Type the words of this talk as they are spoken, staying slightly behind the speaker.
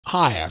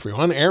Hi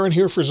everyone, Aaron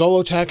here for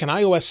Zollotech, and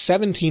iOS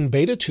 17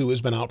 Beta 2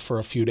 has been out for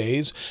a few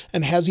days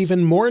and has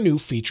even more new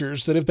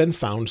features that have been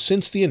found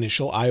since the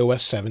initial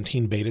iOS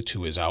 17 Beta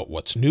 2 is out.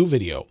 What's new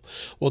video?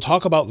 We'll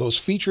talk about those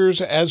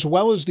features as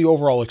well as the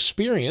overall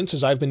experience,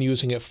 as I've been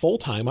using it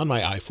full-time on my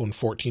iPhone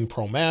 14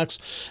 Pro Max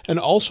and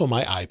also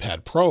my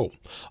iPad Pro.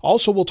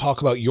 Also, we'll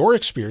talk about your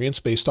experience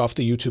based off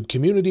the YouTube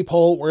community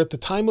poll, where at the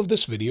time of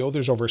this video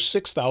there's over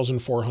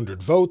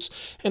 6,400 votes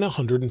and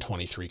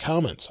 123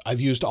 comments. I've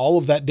used all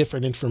of that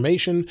different information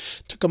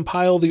to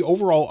compile the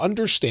overall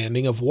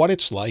understanding of what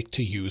it's like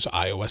to use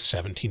iOS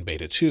 17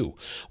 Beta 2.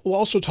 We'll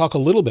also talk a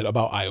little bit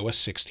about iOS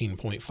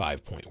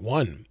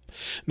 16.5.1.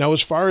 Now,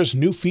 as far as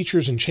new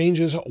features and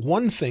changes,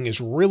 one thing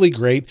is really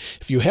great.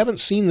 If you haven't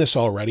seen this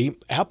already,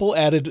 Apple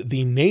added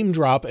the name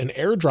drop and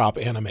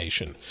airdrop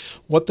animation.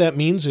 What that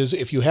means is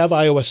if you have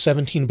iOS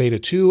 17 Beta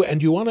 2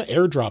 and you want to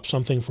airdrop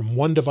something from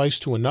one device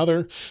to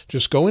another,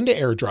 just go into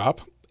airdrop,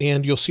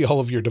 and you'll see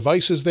all of your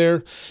devices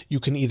there. You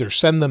can either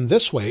send them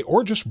this way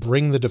or just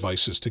bring the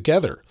devices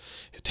together.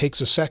 It takes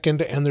a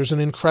second, and there's an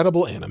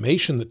incredible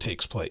animation that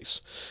takes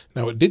place.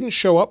 Now, it didn't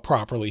show up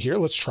properly here.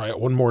 Let's try it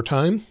one more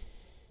time.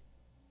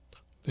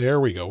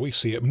 There we go. We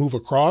see it move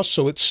across,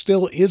 so it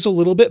still is a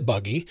little bit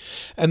buggy.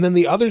 And then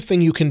the other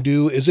thing you can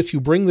do is if you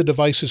bring the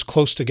devices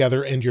close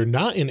together and you're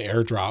not in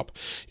AirDrop,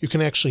 you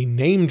can actually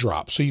name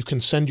drop. So you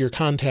can send your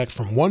contact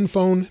from one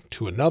phone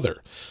to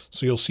another.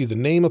 So you'll see the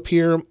name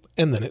appear,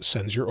 and then it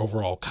sends your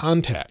overall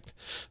contact.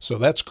 So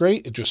that's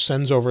great. It just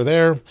sends over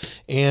there,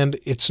 and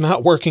it's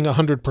not working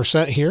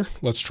 100% here.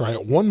 Let's try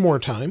it one more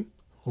time.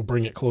 We'll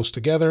bring it close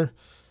together.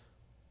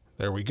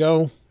 There we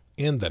go.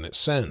 And then it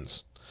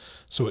sends.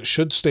 So it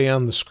should stay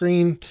on the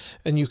screen,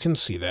 and you can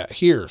see that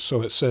here.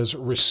 So it says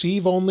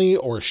receive only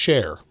or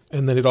share,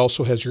 and then it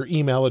also has your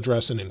email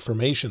address and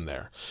information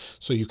there.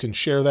 So you can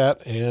share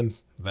that, and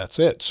that's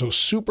it. So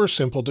super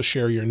simple to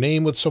share your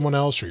name with someone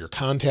else or your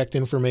contact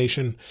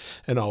information,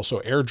 and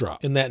also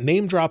airdrop. And that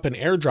name drop and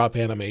airdrop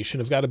animation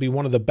have got to be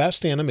one of the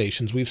best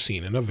animations we've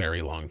seen in a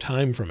very long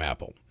time from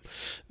Apple.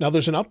 Now,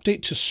 there's an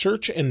update to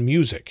search and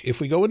music. If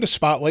we go into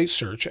Spotlight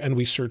Search and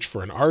we search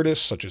for an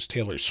artist such as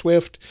Taylor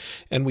Swift,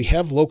 and we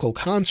have local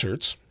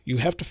concerts, you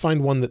have to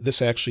find one that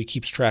this actually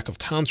keeps track of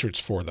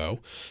concerts for, though.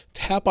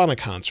 Tap on a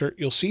concert,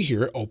 you'll see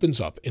here it opens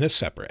up in a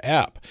separate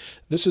app.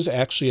 This is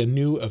actually a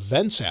new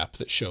events app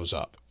that shows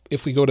up.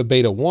 If we go to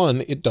Beta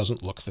 1, it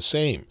doesn't look the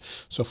same.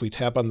 So if we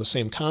tap on the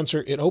same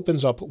concert, it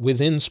opens up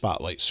within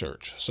Spotlight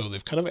Search. So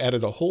they've kind of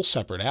added a whole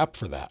separate app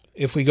for that.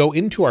 If we go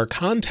into our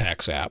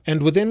Contacts app,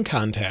 and within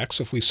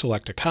Contacts, if we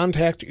select a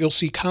contact, you'll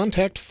see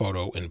Contact,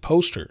 Photo, and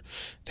Poster.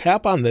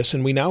 Tap on this,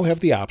 and we now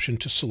have the option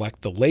to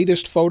select the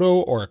latest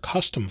photo or a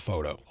custom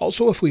photo.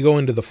 Also, if we go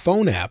into the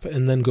Phone app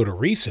and then go to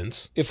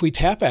Recents, if we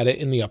tap at it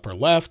in the upper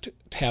left,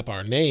 tap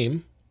our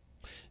name,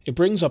 it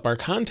brings up our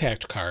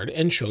contact card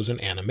and shows an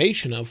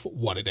animation of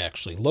what it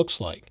actually looks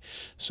like.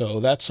 So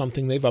that's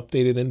something they've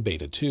updated in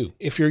Beta 2.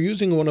 If you're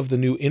using one of the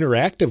new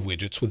interactive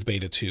widgets with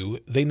Beta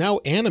 2, they now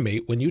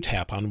animate when you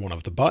tap on one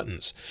of the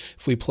buttons.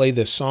 If we play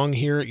this song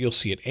here, you'll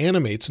see it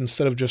animates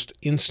instead of just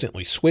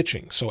instantly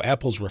switching. So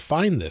Apple's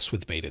refined this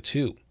with Beta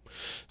 2.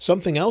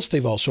 Something else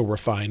they've also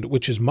refined,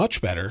 which is much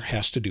better,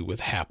 has to do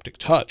with haptic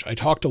touch. I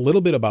talked a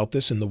little bit about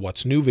this in the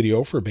What's New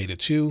video for Beta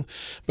 2,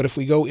 but if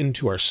we go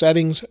into our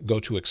settings, go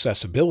to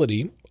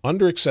accessibility,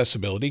 under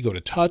accessibility, go to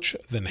touch,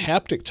 then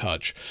haptic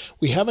touch,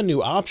 we have a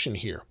new option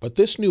here. But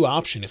this new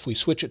option, if we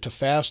switch it to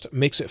fast,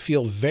 makes it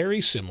feel very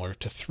similar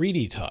to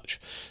 3D touch.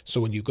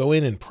 So when you go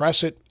in and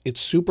press it, it's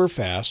super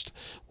fast,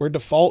 where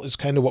default is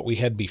kind of what we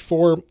had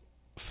before.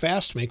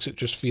 Fast makes it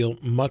just feel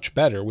much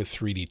better with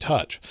 3D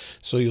touch.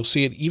 So you'll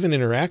see it even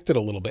interacted a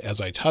little bit as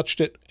I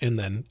touched it, and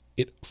then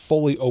it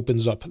fully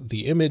opens up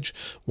the image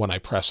when I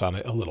press on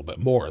it a little bit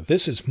more.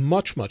 This is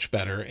much, much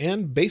better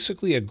and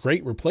basically a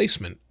great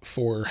replacement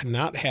for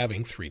not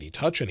having 3D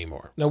touch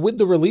anymore. Now, with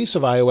the release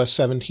of iOS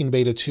 17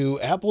 Beta 2,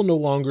 Apple no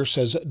longer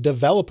says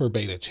Developer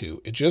Beta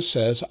 2. It just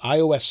says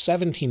iOS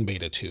 17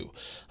 Beta 2.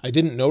 I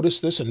didn't notice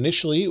this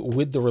initially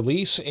with the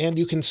release, and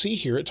you can see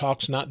here it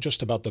talks not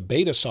just about the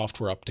beta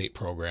software update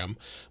program,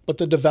 but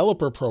the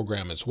developer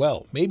program as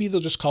well. Maybe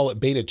they'll just call it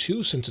Beta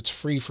 2 since it's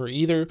free for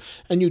either,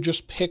 and you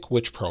just pick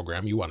which program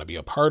you want to be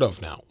a part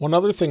of now. One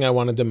other thing I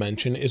wanted to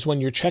mention is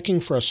when you're checking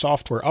for a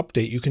software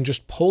update, you can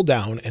just pull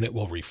down and it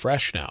will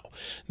refresh now.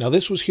 Now,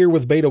 this was here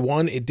with Beta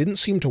 1. It didn't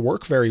seem to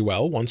work very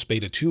well once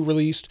Beta 2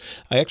 released.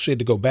 I actually had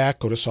to go back,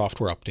 go to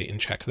software update, and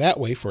check that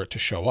way for it to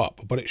show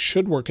up. But it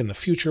should work in the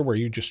future where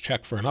you just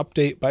check for an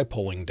update by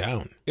pulling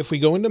down. If we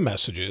go into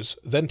Messages,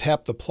 then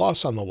tap the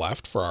plus on the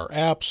left for our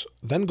apps,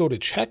 then go to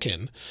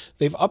Check-in,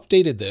 they've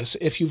updated this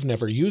if you've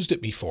never used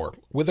it before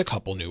with a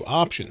couple new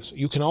options.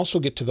 You can also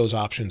get to those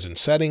options in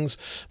Settings,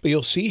 but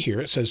you'll see here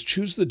it says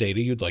choose the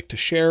data you'd like to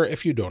share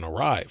if you don't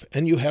arrive,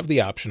 and you have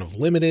the option of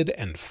limited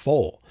and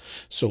full.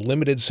 So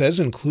limited says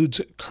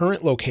includes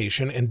current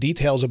location and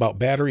details about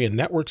battery and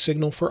network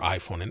signal for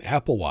iPhone and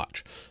Apple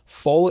Watch.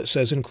 Full, it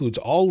says, includes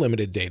all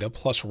limited data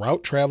plus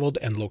route traveled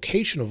and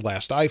location of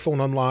last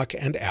iPhone unlock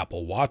and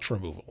Apple Watch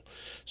removal.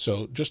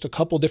 So just a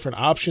couple different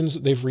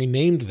options. They've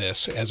renamed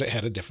this as it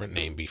had a different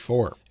name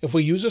before. If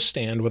we use a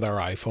stand with our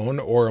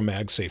iPhone or a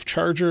MagSafe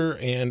charger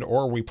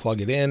or we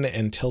plug it in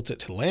and tilt it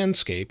to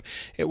landscape,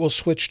 it will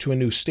switch to a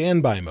new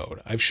standby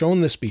mode. I've shown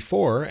this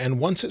before,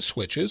 and once it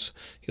switches,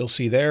 you'll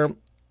see there,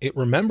 it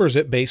remembers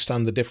it based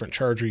on the different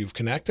charger you've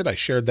connected. I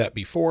shared that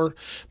before,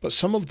 but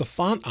some of the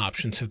font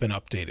options have been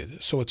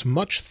updated. So it's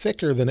much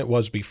thicker than it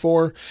was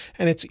before,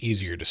 and it's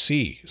easier to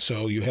see.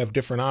 So you have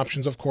different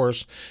options, of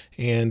course,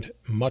 and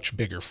much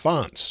bigger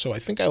fonts. So I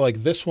think I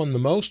like this one the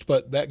most,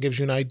 but that gives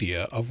you an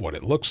idea of what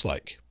it looks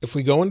like. If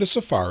we go into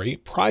Safari,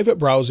 private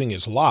browsing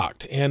is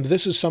locked, and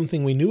this is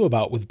something we knew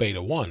about with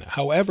Beta 1.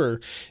 However,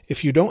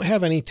 if you don't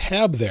have any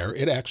tab there,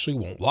 it actually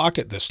won't lock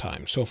it this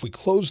time. So if we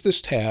close this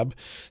tab,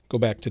 go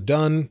back to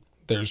Done,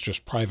 there's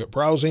just private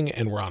browsing,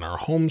 and we're on our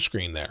home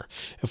screen there.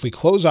 If we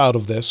close out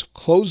of this,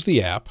 close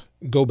the app,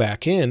 go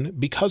back in,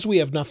 because we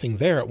have nothing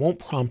there, it won't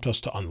prompt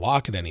us to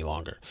unlock it any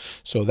longer.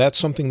 So that's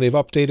something they've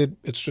updated.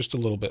 It's just a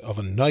little bit of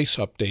a nice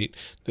update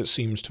that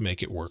seems to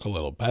make it work a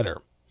little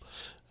better.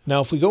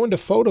 Now, if we go into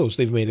Photos,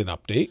 they've made an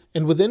update,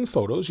 and within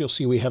Photos, you'll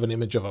see we have an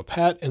image of a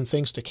pet, and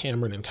thanks to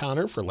Cameron and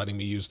Connor for letting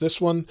me use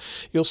this one.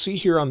 You'll see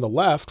here on the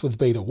left with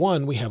Beta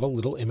 1, we have a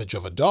little image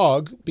of a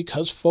dog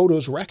because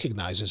Photos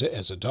recognizes it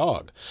as a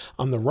dog.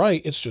 On the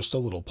right, it's just a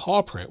little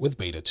paw print with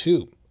Beta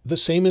 2. The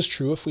same is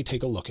true if we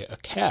take a look at a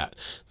cat.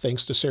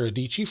 Thanks to Sarah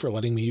Dici for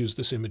letting me use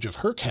this image of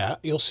her cat.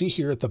 You'll see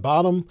here at the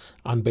bottom,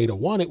 on Beta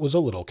 1, it was a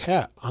little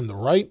cat. On the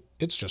right,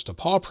 it's just a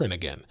paw print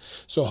again.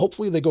 So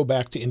hopefully they go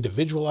back to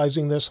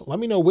individualizing this. Let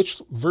me know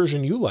which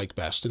version you like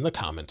best in the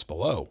comments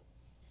below.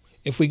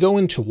 If we go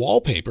into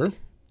Wallpaper,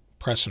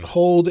 press and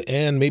hold,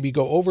 and maybe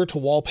go over to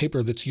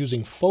wallpaper that's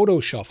using Photo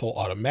Shuffle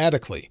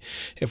automatically.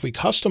 If we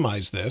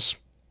customize this,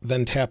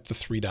 then tap the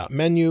three-dot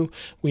menu,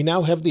 we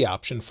now have the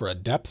option for a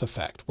depth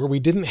effect, where we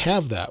didn't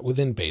have that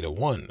within Beta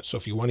 1. So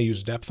if you want to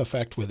use depth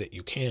effect with it,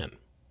 you can.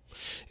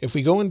 If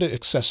we go into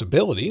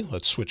accessibility,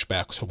 let's switch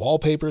back to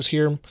wallpapers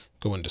here,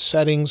 go into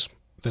settings,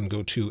 then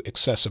go to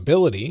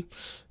accessibility,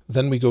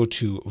 then we go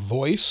to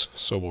voice.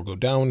 So we'll go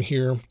down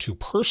here to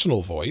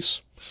personal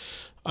voice.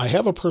 I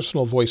have a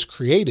personal voice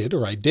created,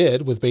 or I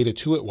did. With Beta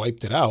 2, it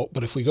wiped it out.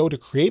 But if we go to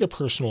create a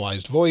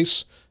personalized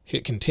voice,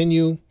 hit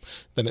continue,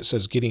 then it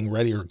says getting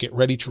ready or get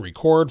ready to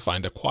record,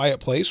 find a quiet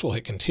place. We'll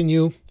hit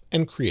continue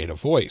and create a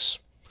voice.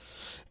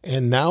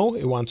 And now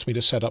it wants me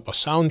to set up a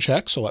sound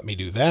check, so let me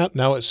do that.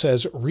 Now it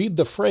says read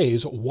the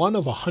phrase 1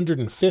 of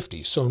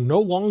 150. So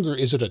no longer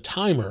is it a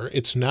timer,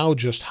 it's now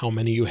just how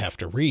many you have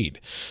to read.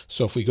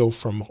 So if we go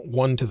from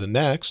one to the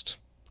next,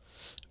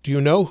 do you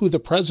know who the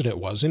president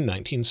was in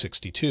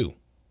 1962?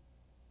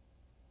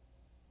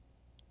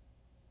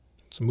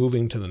 It's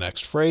moving to the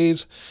next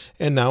phrase,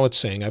 and now it's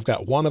saying I've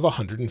got 1 of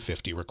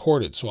 150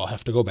 recorded, so I'll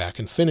have to go back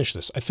and finish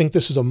this. I think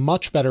this is a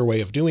much better way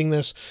of doing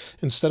this,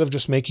 instead of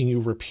just making you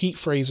repeat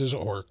phrases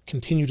or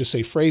continue to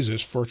say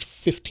phrases for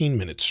 15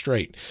 minutes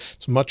straight.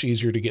 It's much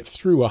easier to get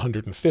through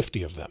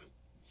 150 of them.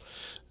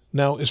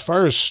 Now, as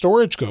far as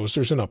storage goes,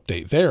 there's an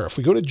update there. If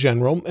we go to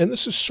General, and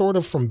this is sort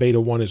of from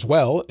Beta 1 as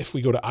well, if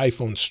we go to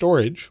iPhone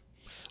Storage,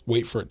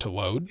 wait for it to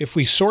load. If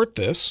we sort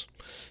this,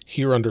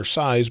 here under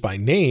size by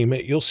name,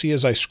 you'll see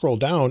as I scroll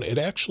down, it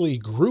actually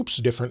groups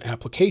different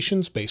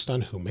applications based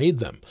on who made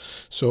them.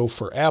 So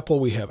for Apple,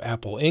 we have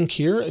Apple Inc.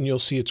 here, and you'll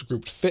see it's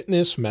grouped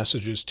Fitness,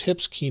 Messages,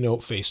 Tips, Keynote,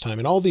 FaceTime,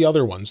 and all the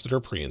other ones that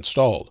are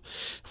pre-installed.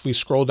 If we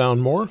scroll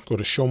down more, go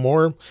to Show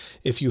More.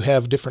 If you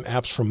have different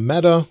apps from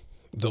Meta,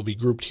 they'll be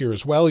grouped here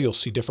as well. You'll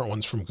see different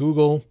ones from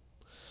Google.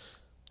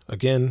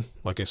 Again,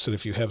 like I said,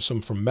 if you have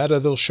some from Meta,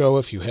 they'll show.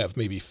 If you have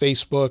maybe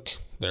Facebook,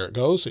 there it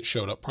goes. It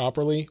showed up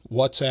properly.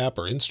 WhatsApp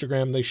or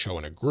Instagram, they show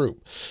in a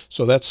group.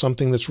 So that's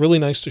something that's really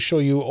nice to show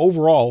you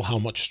overall how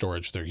much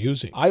storage they're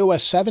using.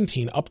 iOS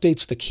 17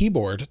 updates the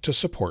keyboard to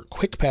support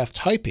quick path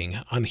typing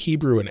on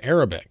Hebrew and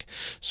Arabic.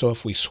 So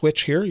if we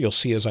switch here, you'll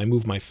see as I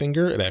move my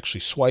finger, it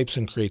actually swipes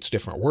and creates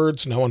different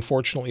words. Now,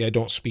 unfortunately, I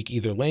don't speak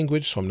either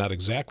language, so I'm not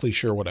exactly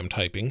sure what I'm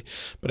typing.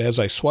 But as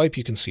I swipe,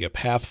 you can see a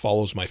path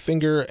follows my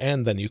finger,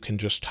 and then you can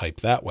just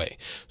type that way.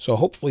 So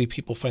hopefully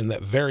people find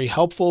that very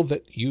helpful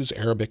that use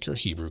Arabic or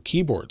Hebrew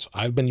keyboards.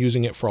 I've been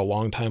using it for a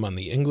long time on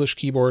the English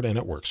keyboard, and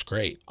it works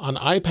great. On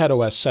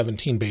iPadOS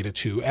 17 Beta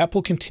 2,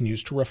 Apple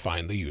continues to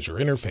refine the user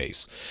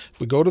interface. If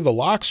we go to the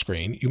lock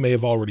screen, you may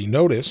have already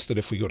noticed that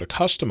if we go to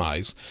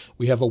Customize,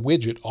 we have a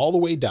widget all the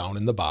way down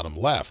in the bottom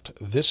left.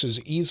 This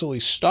is easily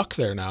stuck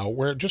there now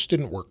where it just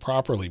didn't work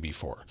properly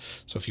before.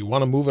 So if you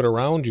want to move it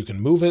around, you can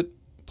move it,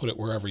 put it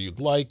wherever you'd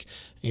like,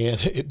 and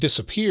it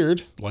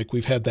disappeared, like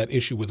we've had that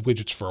issue with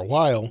widgets for a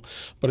while,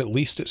 but at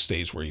least it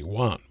stays where you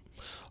want.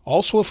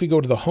 Also, if we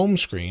go to the home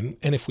screen,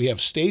 and if we have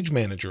Stage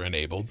Manager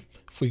enabled,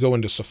 If we go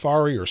into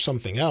Safari or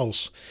something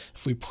else,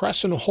 if we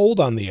press and hold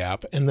on the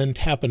app and then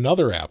tap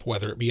another app,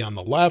 whether it be on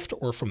the left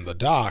or from the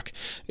dock,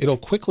 it'll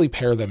quickly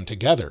pair them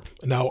together.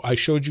 Now, I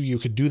showed you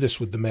could do this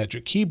with the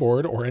Magic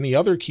Keyboard or any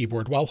other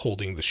keyboard while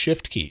holding the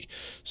Shift key.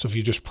 So if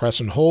you just press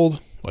and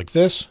hold like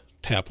this,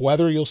 tap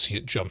weather, you'll see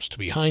it jumps to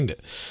behind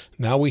it.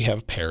 Now we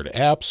have paired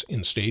apps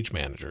in Stage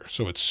Manager.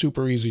 So it's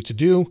super easy to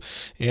do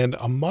and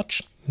a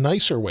much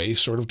nicer way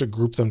sort of to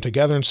group them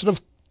together instead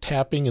of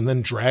tapping and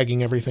then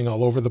dragging everything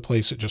all over the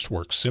place. It just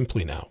works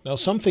simply now. Now,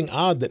 something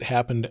odd that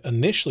happened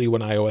initially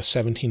when iOS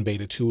 17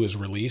 Beta 2 was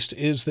released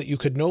is that you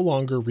could no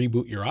longer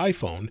reboot your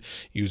iPhone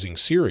using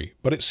Siri,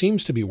 but it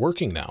seems to be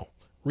working now.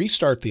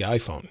 Restart the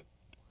iPhone.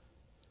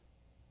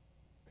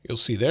 You'll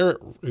see there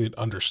it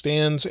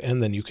understands,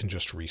 and then you can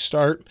just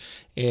restart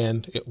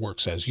and it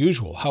works as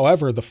usual.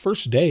 However, the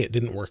first day it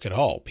didn't work at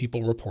all.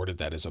 People reported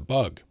that as a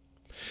bug.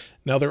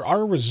 Now, there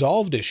are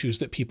resolved issues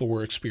that people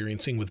were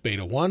experiencing with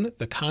Beta 1,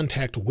 the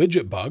contact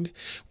widget bug,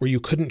 where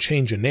you couldn't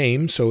change a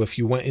name. So if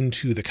you went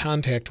into the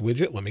contact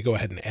widget, let me go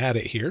ahead and add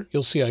it here.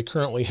 You'll see I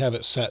currently have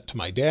it set to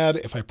my dad.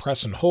 If I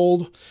press and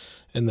hold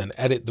and then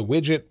edit the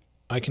widget,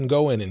 I can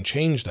go in and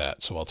change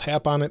that. So I'll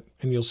tap on it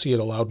and you'll see it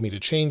allowed me to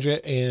change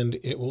it and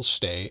it will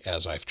stay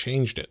as I've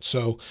changed it.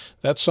 So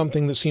that's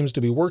something that seems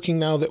to be working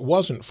now that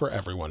wasn't for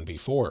everyone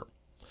before.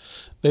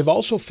 They've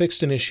also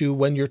fixed an issue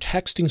when you're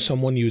texting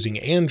someone using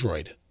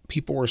Android.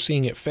 People were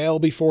seeing it fail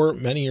before.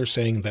 Many are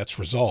saying that's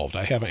resolved.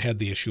 I haven't had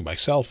the issue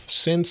myself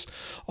since.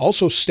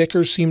 Also,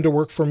 stickers seem to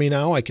work for me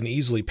now. I can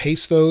easily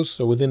paste those.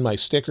 So within my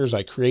stickers,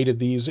 I created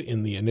these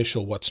in the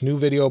initial What's New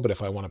video, but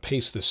if I want to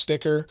paste this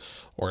sticker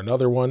or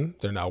another one,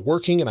 they're now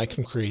working and I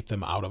can create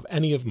them out of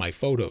any of my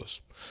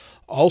photos.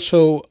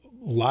 Also,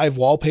 live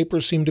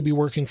wallpapers seem to be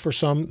working for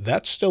some.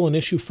 That's still an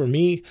issue for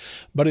me.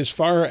 But as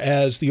far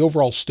as the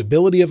overall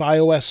stability of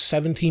iOS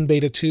 17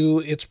 Beta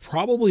 2, it's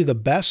probably the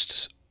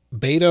best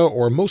beta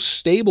or most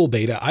stable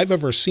beta I've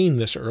ever seen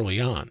this early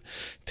on.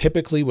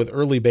 Typically with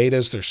early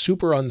betas, they're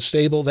super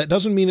unstable. That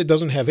doesn't mean it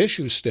doesn't have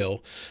issues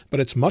still, but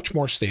it's much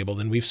more stable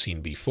than we've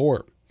seen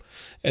before.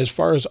 As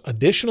far as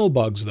additional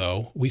bugs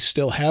though, we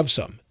still have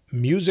some.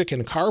 Music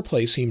and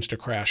CarPlay seems to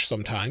crash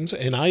sometimes,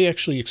 and I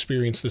actually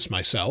experienced this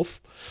myself.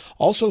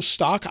 Also,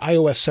 stock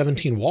iOS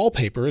 17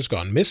 wallpaper has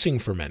gone missing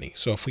for many.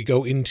 So if we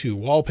go into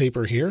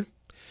wallpaper here,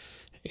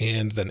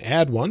 and then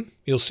add one,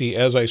 you'll see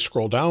as I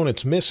scroll down,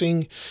 it's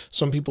missing.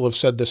 Some people have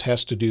said this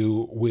has to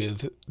do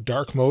with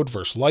dark mode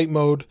versus light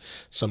mode.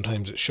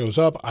 Sometimes it shows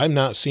up. I'm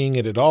not seeing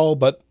it at all,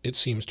 but it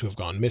seems to have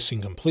gone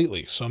missing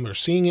completely. Some are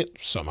seeing it,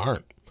 some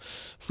aren't.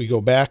 If we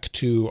go back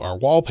to our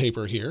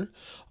wallpaper here,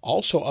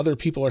 also other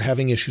people are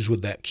having issues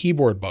with that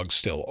keyboard bug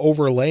still,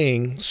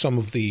 overlaying some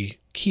of the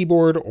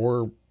keyboard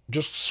or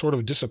just sort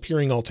of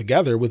disappearing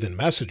altogether within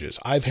messages.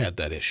 I've had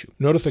that issue.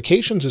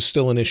 Notifications is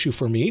still an issue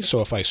for me.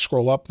 So if I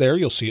scroll up there,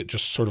 you'll see it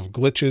just sort of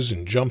glitches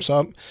and jumps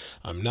up.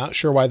 I'm not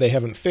sure why they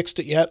haven't fixed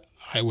it yet.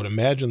 I would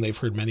imagine they've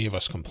heard many of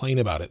us complain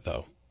about it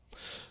though.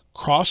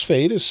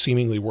 Crossfade is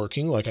seemingly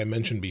working like I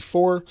mentioned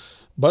before,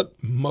 but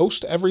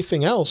most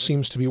everything else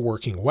seems to be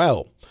working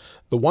well.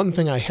 The one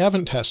thing I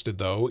haven't tested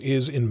though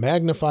is in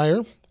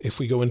magnifier. If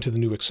we go into the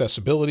new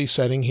accessibility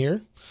setting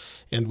here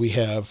and we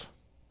have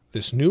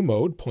this new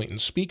mode, point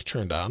and speak,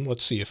 turned on.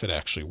 Let's see if it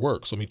actually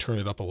works. Let me turn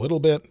it up a little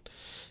bit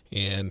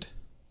and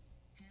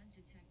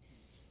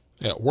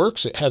it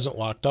works. It hasn't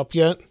locked up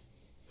yet.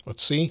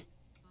 Let's see.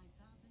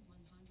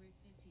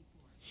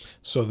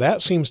 So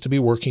that seems to be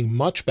working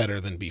much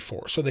better than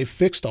before. So they've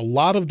fixed a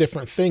lot of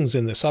different things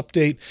in this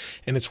update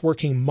and it's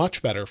working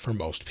much better for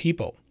most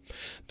people.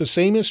 The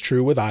same is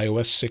true with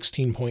iOS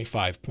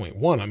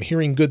 16.5.1. I'm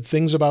hearing good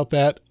things about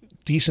that.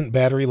 Decent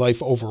battery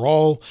life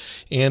overall,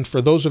 and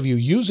for those of you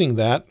using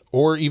that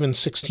or even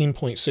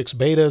 16.6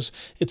 betas,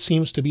 it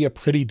seems to be a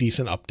pretty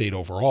decent update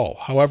overall.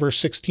 However,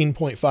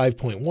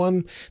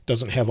 16.5.1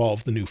 doesn't have all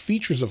of the new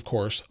features, of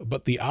course,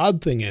 but the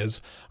odd thing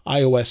is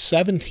iOS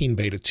 17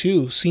 Beta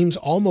 2 seems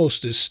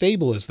almost as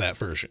stable as that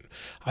version.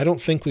 I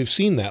don't think we've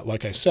seen that,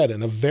 like I said,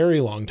 in a very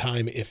long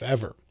time, if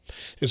ever.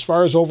 As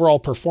far as overall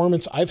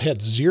performance, I've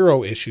had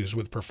zero issues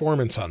with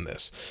performance on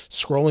this.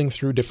 Scrolling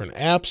through different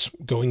apps,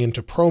 going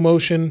into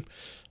ProMotion,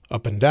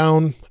 up and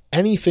down,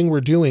 anything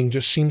we're doing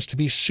just seems to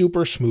be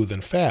super smooth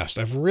and fast.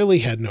 I've really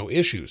had no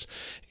issues.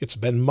 It's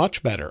been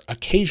much better.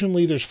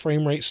 Occasionally there's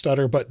frame rate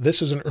stutter, but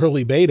this is an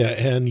early beta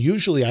and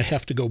usually I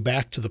have to go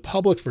back to the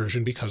public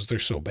version because they're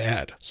so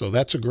bad. So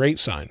that's a great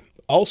sign.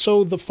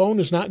 Also, the phone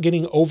is not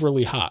getting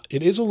overly hot.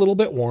 It is a little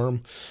bit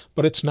warm,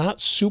 but it's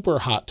not super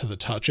hot to the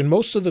touch. And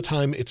most of the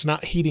time, it's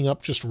not heating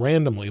up just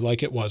randomly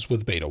like it was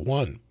with Beta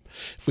 1.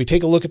 If we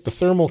take a look at the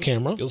thermal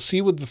camera, you'll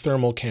see with the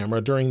thermal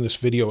camera during this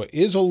video, it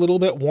is a little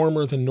bit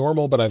warmer than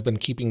normal, but I've been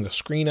keeping the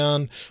screen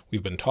on.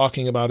 We've been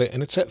talking about it,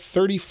 and it's at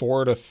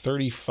 34 to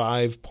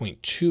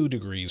 35.2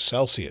 degrees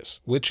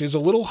Celsius, which is a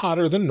little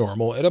hotter than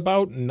normal at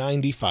about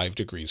 95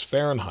 degrees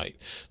Fahrenheit.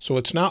 So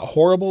it's not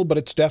horrible, but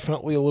it's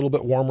definitely a little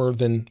bit warmer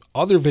than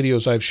other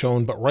videos I've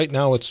shown, but right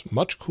now it's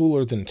much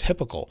cooler than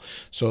typical.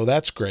 So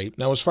that's great.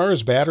 Now, as far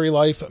as battery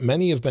life,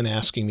 many have been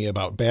asking me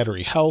about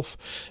battery health,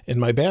 and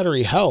my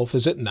battery health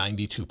is at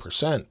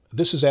 92%.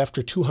 This is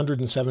after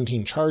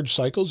 217 charge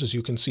cycles, as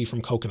you can see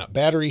from Coconut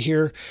Battery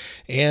here,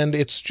 and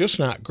it's just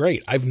not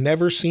great. I've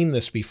never seen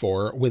this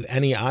before with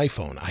any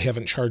iPhone. I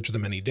haven't charged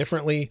them any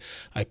differently.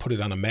 I put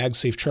it on a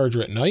MagSafe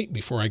charger at night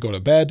before I go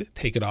to bed,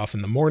 take it off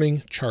in the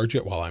morning, charge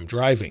it while I'm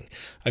driving.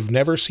 I've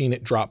never seen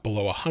it drop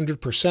below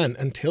 100%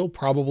 until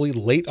probably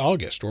late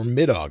August or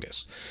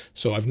mid-August.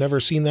 So I've never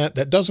seen that.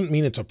 That doesn't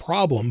mean it's a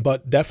problem,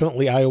 but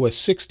definitely iOS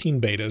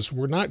 16 betas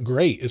were not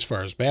great as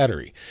far as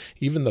battery.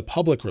 Even the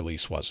public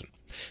release wasn't.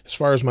 As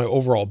far as my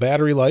overall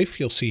battery life,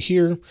 you'll see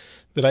here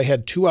that I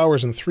had 2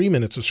 hours and 3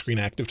 minutes of screen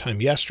active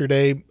time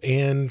yesterday,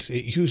 and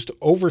it used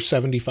over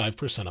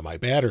 75% of my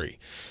battery.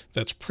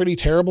 That's pretty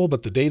terrible,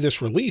 but the day this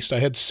released, I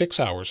had 6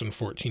 hours and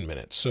 14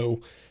 minutes.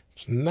 So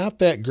it's not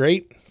that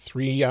great.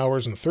 3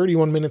 hours and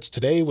 31 minutes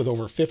today with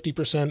over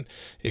 50%.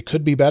 It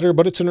could be better,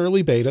 but it's an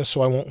early beta,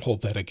 so I won't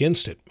hold that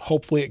against it.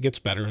 Hopefully it gets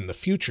better in the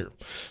future.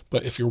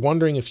 But if you're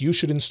wondering if you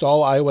should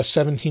install iOS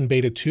 17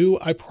 Beta 2,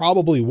 I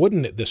probably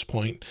wouldn't at this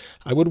point.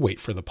 I would wait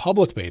for the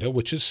public beta,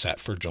 which is set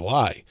for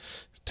July.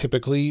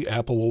 Typically,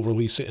 Apple will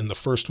release it in the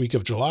first week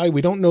of July.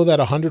 We don't know that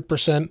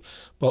 100%,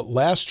 but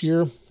last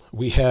year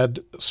we had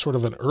sort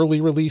of an early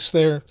release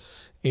there.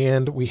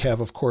 And we have,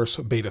 of course,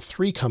 Beta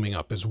 3 coming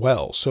up as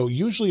well. So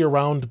usually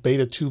around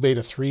Beta 2,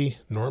 Beta 3,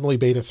 normally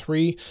Beta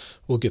 3,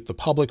 we'll get the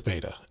public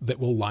beta that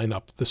will line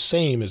up the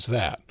same as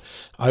that.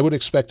 I would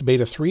expect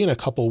Beta 3 in a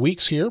couple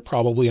weeks here,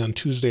 probably on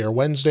Tuesday or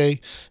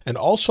Wednesday. And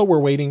also we're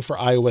waiting for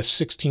iOS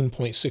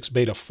 16.6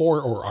 Beta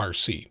 4 or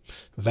RC.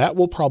 That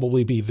will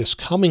probably be this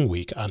coming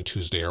week on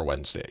Tuesday or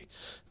Wednesday.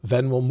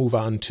 Then we'll move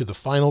on to the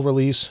final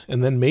release,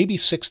 and then maybe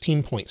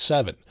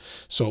 16.7.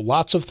 So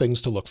lots of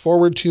things to look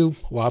forward to,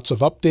 lots of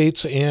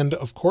updates, and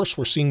of course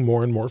we're seeing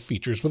more and more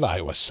features with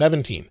iOS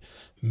 17.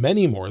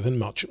 Many more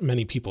than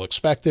many people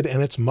expected,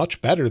 and it's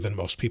much better than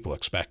most people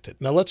expected.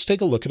 Now let's take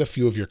a look at a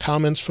few of your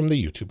comments from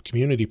the YouTube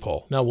community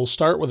poll. Now we'll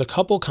start with a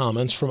couple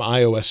comments from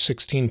iOS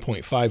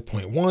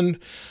 16.5.1,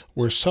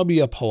 where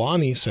Subia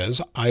Palani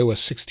says iOS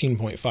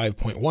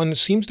 16.5.1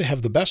 seems to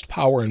have the best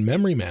power and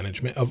memory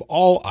management of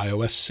all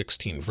iOS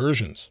 16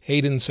 versions.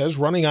 Hayden says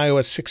running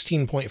iOS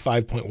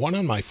 16.5.1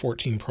 on my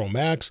 14 Pro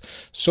Max,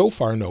 so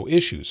far no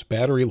issues.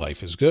 Battery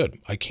life is good.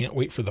 I can't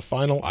wait for the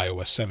final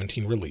iOS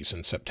 17 release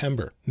in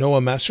September. Noah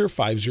Messer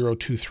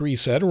 5023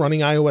 said running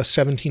iOS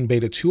 17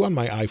 Beta 2 on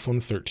my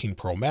iPhone 13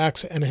 Pro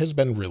Max and has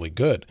been really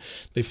good.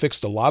 They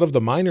fixed a lot of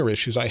the minor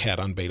issues I had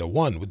on Beta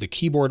 1 with the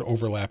keyboard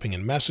overlapping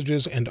in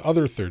messages and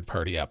other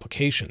third-party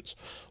applications.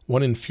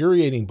 One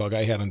infuriating bug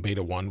I had on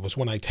Beta 1 was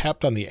when I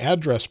tapped on the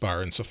address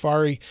bar in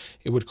Safari,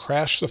 it would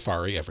crash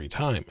Safari every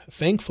time.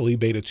 Thankfully,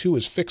 Beta 2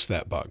 has fixed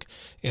that bug.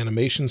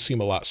 Animations seem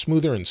a lot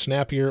smoother and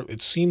snappier.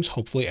 It seems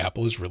hopefully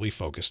Apple is really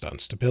focused on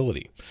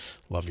stability.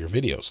 Love your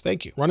videos.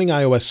 Thank you. Running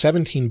iOS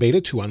 17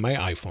 Beta 2 on my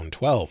iPhone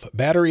 12.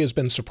 Battery has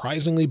been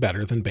surprisingly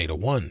better than Beta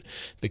 1.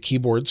 The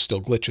keyboard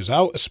still glitches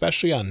out,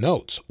 especially on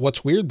notes.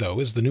 What's weird though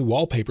is the new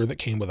wallpaper that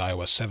came with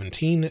iOS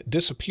 17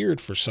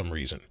 disappeared for some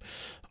reason.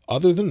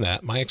 Other than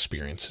that, my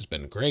experience has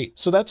been great.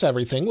 So that's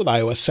everything with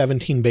iOS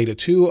 17 Beta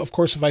 2. Of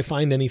course, if I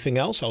find anything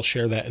else, I'll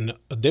share that in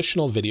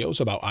additional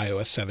videos about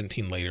iOS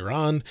 17 later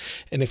on.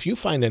 And if you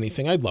find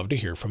anything, I'd love to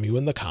hear from you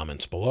in the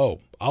comments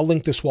below. I'll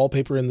link this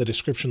wallpaper in the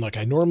description like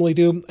I normally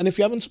do. And if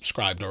you haven't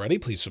subscribed already,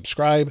 please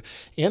subscribe.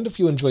 And if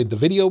you enjoyed the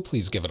video,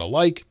 please give it a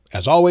like.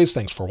 As always,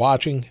 thanks for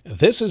watching.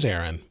 This is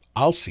Aaron.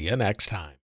 I'll see you next time.